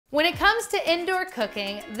When it comes to indoor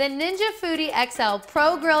cooking, the Ninja Foodi XL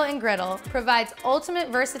Pro Grill and Griddle provides ultimate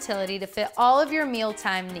versatility to fit all of your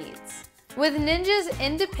mealtime needs. With Ninja's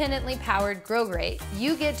independently powered grill grate,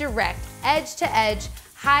 you get direct, edge-to-edge,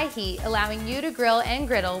 high heat, allowing you to grill and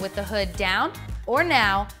griddle with the hood down, or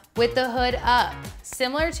now, with the hood up,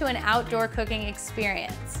 similar to an outdoor cooking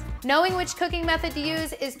experience. Knowing which cooking method to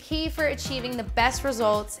use is key for achieving the best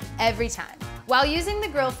results every time. While using the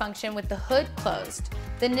grill function with the hood closed,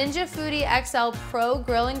 the Ninja Foodi XL Pro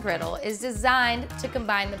Grill and Griddle is designed to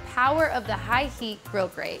combine the power of the high heat grill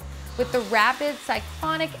grate with the rapid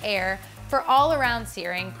cyclonic air for all-around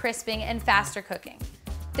searing, crisping, and faster cooking.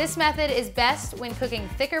 This method is best when cooking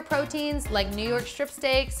thicker proteins like New York strip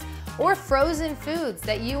steaks or frozen foods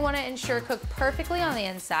that you want to ensure cook perfectly on the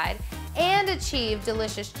inside and achieve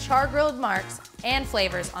delicious char-grilled marks and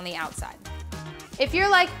flavors on the outside. If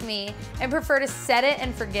you're like me and prefer to set it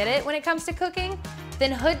and forget it when it comes to cooking,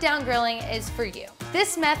 then hood down grilling is for you.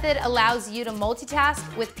 This method allows you to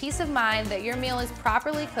multitask with peace of mind that your meal is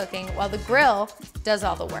properly cooking while the grill does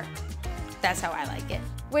all the work. That's how I like it.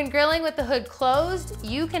 When grilling with the hood closed,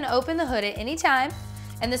 you can open the hood at any time,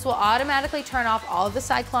 and this will automatically turn off all of the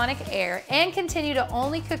cyclonic air and continue to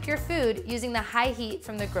only cook your food using the high heat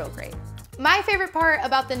from the grill grate. My favorite part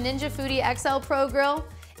about the Ninja Foodi XL Pro Grill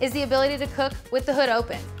is the ability to cook with the hood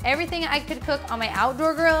open. Everything I could cook on my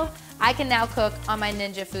outdoor grill, I can now cook on my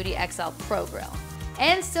Ninja Foodi XL Pro Grill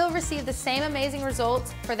and still receive the same amazing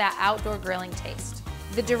results for that outdoor grilling taste.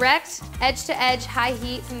 The direct, edge-to-edge high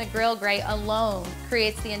heat from the grill grate alone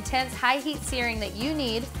creates the intense high heat searing that you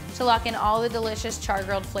need to lock in all the delicious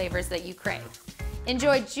char-grilled flavors that you crave.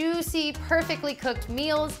 Enjoy juicy, perfectly cooked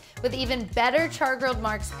meals with even better char-grilled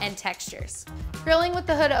marks and textures. Grilling with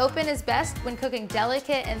the hood open is best when cooking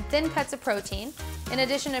delicate and thin cuts of protein, in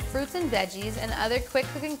addition to fruits and veggies and other quick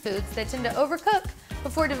cooking foods that tend to overcook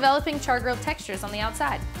before developing char-grilled textures on the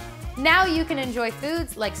outside. Now you can enjoy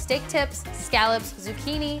foods like steak tips, scallops,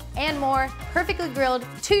 zucchini, and more perfectly grilled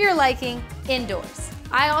to your liking indoors.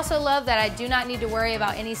 I also love that I do not need to worry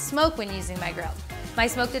about any smoke when using my grill. My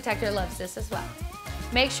smoke detector loves this as well.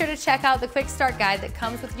 Make sure to check out the quick start guide that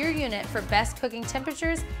comes with your unit for best cooking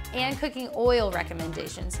temperatures and cooking oil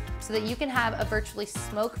recommendations so that you can have a virtually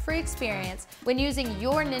smoke-free experience when using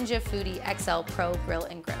your Ninja Foodi XL Pro Grill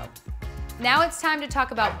and Griddle. Now it's time to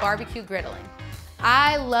talk about barbecue griddling.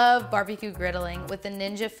 I love barbecue griddling with the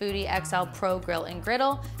Ninja Foodi XL Pro Grill and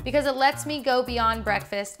Griddle because it lets me go beyond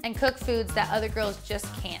breakfast and cook foods that other grills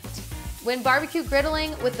just can't. When barbecue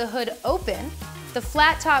griddling with the hood open, the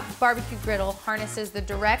flat-top barbecue griddle harnesses the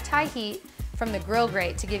direct high heat from the grill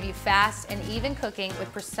grate to give you fast and even cooking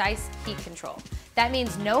with precise heat control. That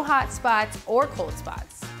means no hot spots or cold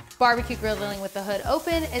spots. Barbecue griddling with the hood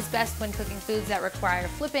open is best when cooking foods that require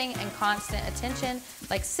flipping and constant attention,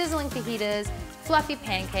 like sizzling fajitas, fluffy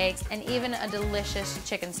pancakes, and even a delicious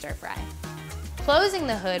chicken stir-fry. Closing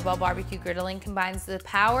the hood while barbecue griddling combines the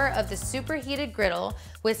power of the superheated griddle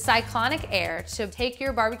with cyclonic air to take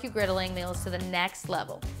your barbecue griddling meals to the next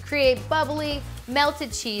level. Create bubbly,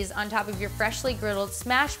 melted cheese on top of your freshly griddled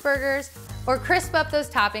smash burgers, or crisp up those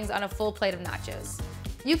toppings on a full plate of nachos.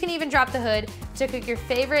 You can even drop the hood to cook your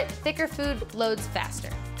favorite thicker food loads faster.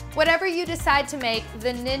 Whatever you decide to make,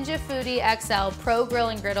 the Ninja Foodi XL Pro Grill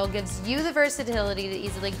and Griddle gives you the versatility to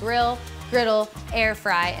easily grill, griddle, air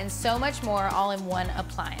fry, and so much more all in one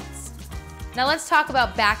appliance. Now let's talk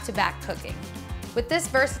about back-to-back cooking. With this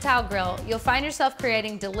versatile grill, you'll find yourself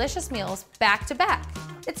creating delicious meals back-to-back.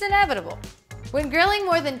 It's inevitable. When grilling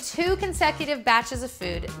more than 2 consecutive batches of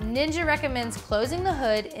food, Ninja recommends closing the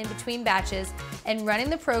hood in between batches and running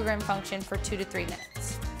the program function for 2 to 3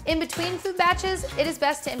 minutes. In between food batches, it is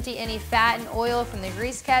best to empty any fat and oil from the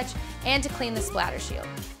grease catch and to clean the splatter shield.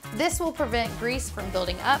 This will prevent grease from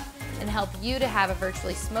building up and help you to have a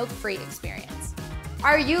virtually smoke-free experience.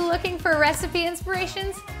 Are you looking for recipe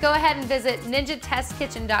inspirations? Go ahead and visit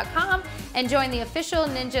ninjatestkitchen.com and join the official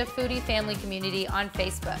Ninja Foodi family community on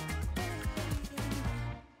Facebook.